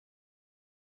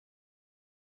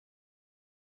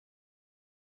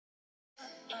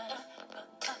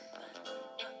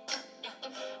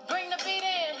Bring the beat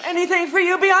in. Anything for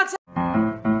you, Beyonce.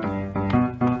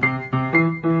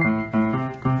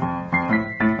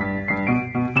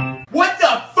 What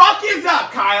the fuck is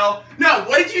up, Kyle? No,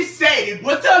 what did you say, dude?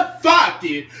 What the fuck,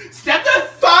 dude? Step the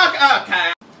fuck up,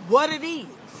 Kyle. What it is?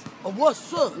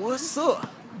 What's up? What's up?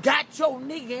 Got your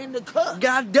nigga in the cup.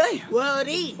 God damn. What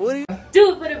it is? What are you?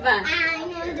 Do it for the man. I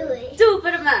ain't gonna do it. Do it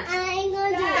for the man. I ain't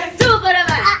gonna do it. Do it for the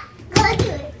man. Gonna do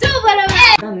it. Do it for the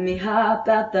man. Let me hop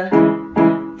out the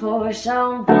Porsche, I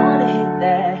don't wanna hit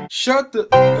that. Shut the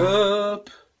up.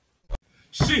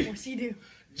 What's she do?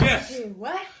 Yes.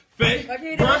 What? Fake. Fuck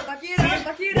it up, fuck it up,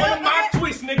 fuck it up. One of my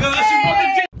twists, nigga. She want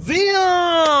the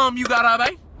Zim, you got a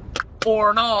date?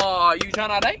 Or no? You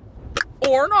tryna date?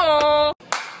 Or no?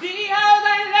 These hoes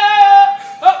ain't love.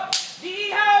 Oh,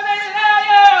 these hoes ain't love,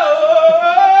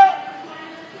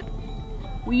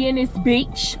 yo. We in this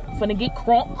beach, finna get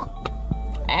crunk.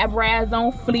 Abraz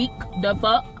on fleek, the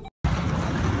fuck?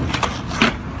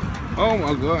 Oh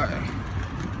my god.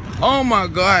 Oh my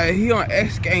god, he on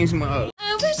X Games mode.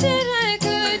 I wish that I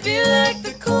could be like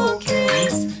the cool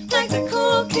kids, like the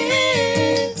cool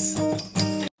kids.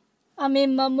 I'm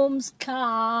in my mum's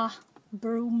car.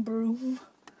 Broom, broom.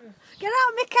 Get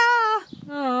out my car.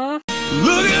 Aww.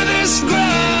 Look at this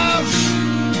graph.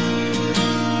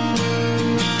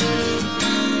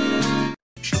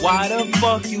 Why the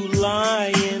fuck you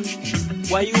lying?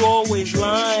 Why you always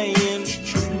lying?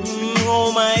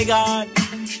 Oh my god.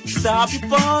 Stop your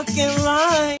fucking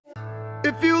lying.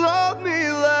 If you love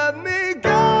me, let me go.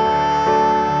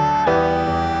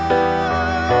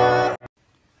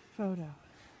 Photo.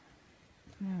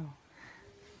 No.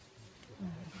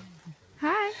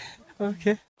 Hi.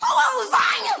 Okay.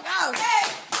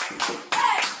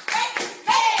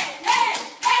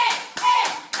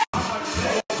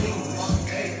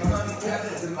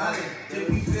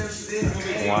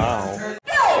 Wow.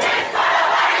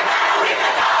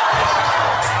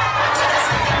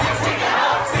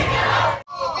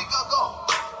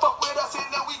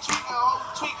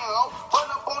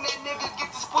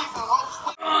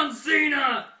 On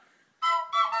Cena.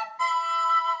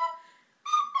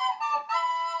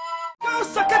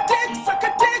 Suck a dick, suck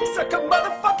a dick, suck a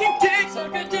motherfucking dick.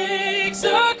 Suck a dick,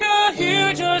 sucker,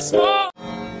 here just small.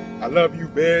 I love you,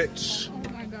 bitch. Oh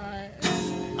my god.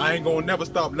 I ain't gonna never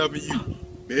stop loving you,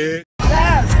 bitch.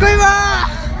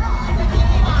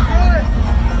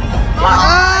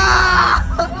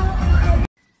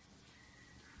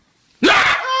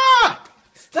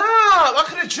 Stop! I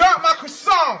could have dropped my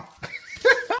croissant.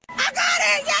 I got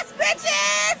it! Yes,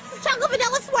 bitches! Chocolate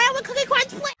vanilla swirl with cookie crunch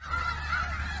flake.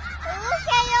 Look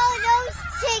at all those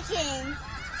chickens.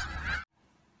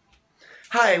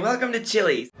 Hi, welcome to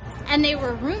Chili's. And they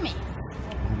were roommates.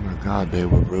 Oh my god, they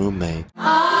were roommates.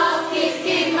 Oh, skip,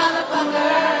 skip,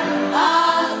 motherfucker.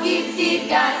 Oh, skip, skip,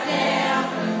 goddamn.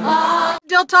 Oh.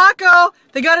 Del Taco,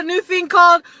 they got a new thing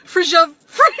called free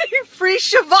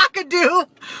shavacadoo.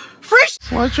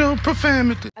 Watch your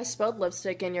profanity. I spilled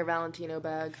lipstick in your Valentino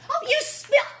bag. Oh, you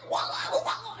spilled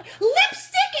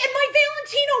lipstick in my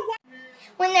Valentino.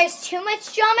 When there's too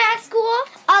much drama at school,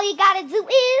 all you gotta do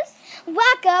is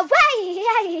walk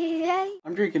away.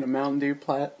 I'm drinking a Mountain Dew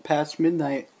past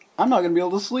midnight. I'm not gonna be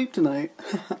able to sleep tonight.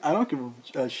 I don't give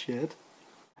a shit.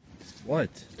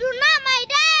 What? You're not my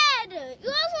dad. You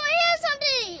also want to hear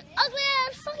something? Ugly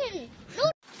ass fucking.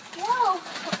 Whoa.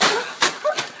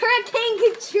 Hurricane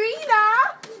Katrina.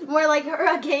 More like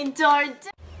Hurricane Todd.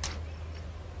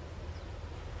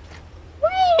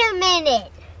 Wait a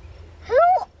minute. Who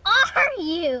are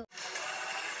you?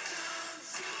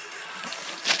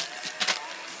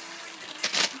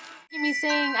 Me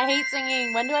sing. I hate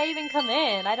singing. When do I even come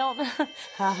in? I don't.